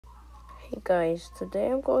Hey guys, today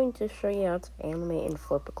I'm going to show you how to animate in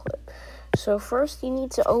FlipaClip. So first you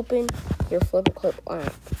need to open your FlipaClip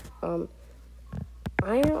app.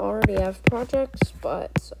 I already have projects,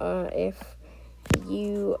 but if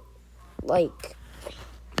you are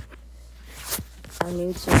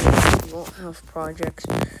new to it, you won't have projects.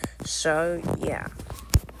 So yeah,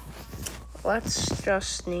 let's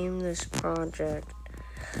just name this project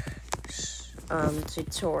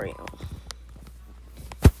tutorial.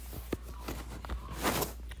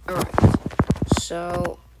 Alright,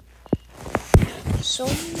 so when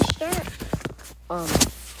you start,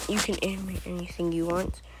 you can animate anything you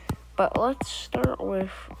want, but let's start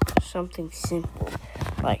with something simple,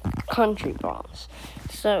 like country balls.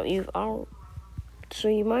 So you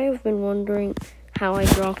might have been wondering how I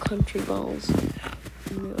draw country balls.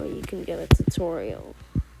 No, you can get a tutorial.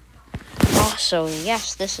 Also,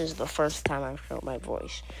 yes, this is the first time I've shown my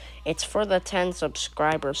voice. It's for the 10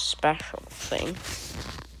 subscribers special thing.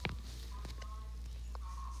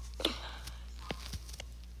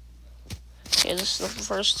 Okay, this is the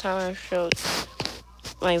first time I've showed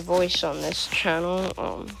my voice on this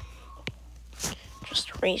channel.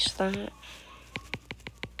 Just erase that.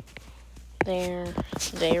 There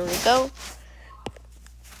we go.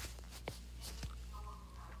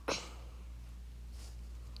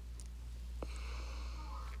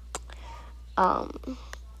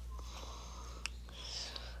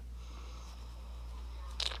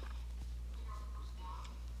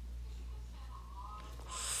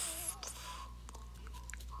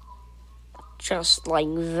 Just like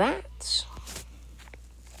that.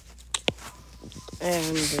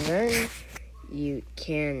 And then you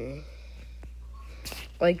can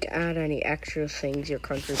add any extra things your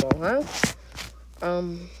country ball has.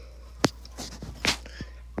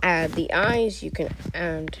 Add the eyes. You can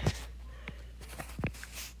add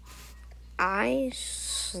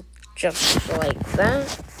eyes just like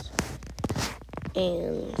that.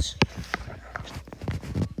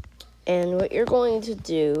 And what you're going to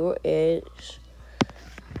do is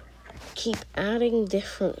keep adding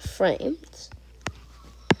different frames.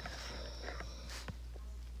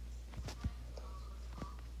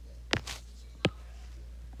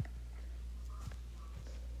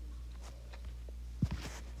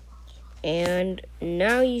 And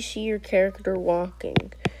now you see your character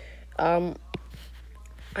walking. I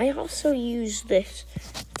also use this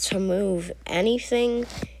to move anything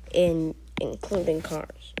including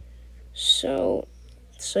cars. So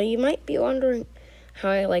you might be wondering how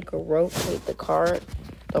I rotate the car,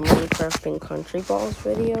 the Minecraft and Country Balls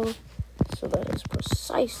video. So that is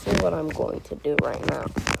precisely what I'm going to do right now.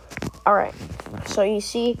 Alright, so you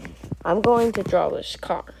see, I'm going to draw this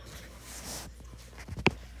car.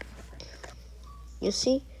 You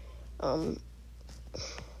see?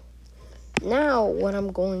 Now what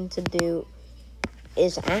I'm going to do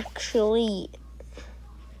is actually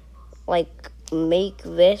make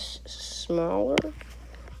this smaller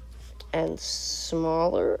and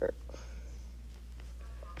smaller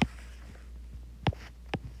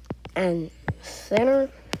and thinner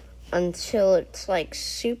until it's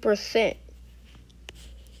super thin.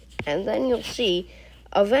 And then you'll see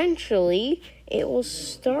eventually it will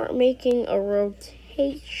start making a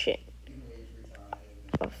rotation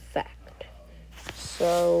effect.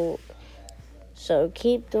 So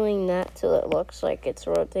keep doing that till it looks like it's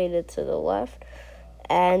rotated to the left,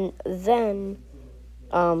 and then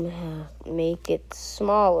make it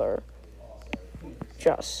smaller,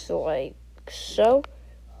 just like so.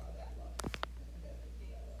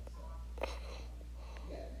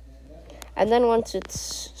 And then once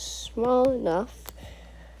it's small enough,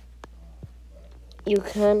 you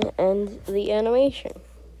can end the animation.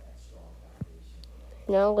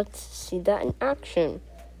 Now let's see that in action.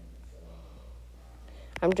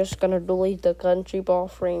 I'm just gonna delete the country ball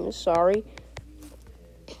frame, sorry.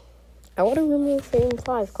 I want to remove frame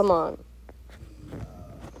 5, come on.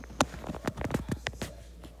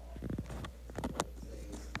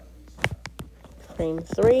 Frame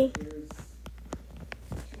 3.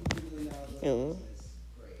 And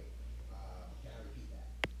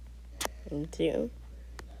 2.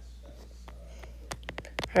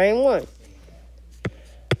 Frame 1.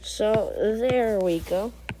 So there we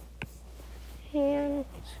go. And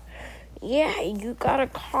yeah, you got a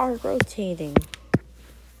car rotating.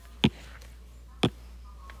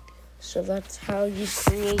 So that's how you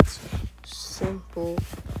create simple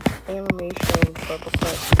animation in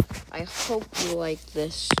FlipaClip. I hope you liked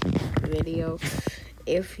this video.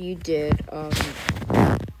 If you did,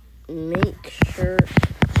 make sure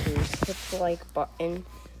to hit the like button.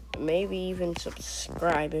 Maybe even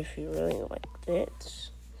subscribe if you really liked it.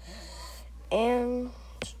 And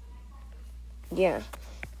yeah,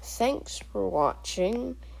 thanks for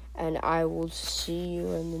watching, and I will see you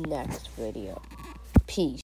in the next video. Peace.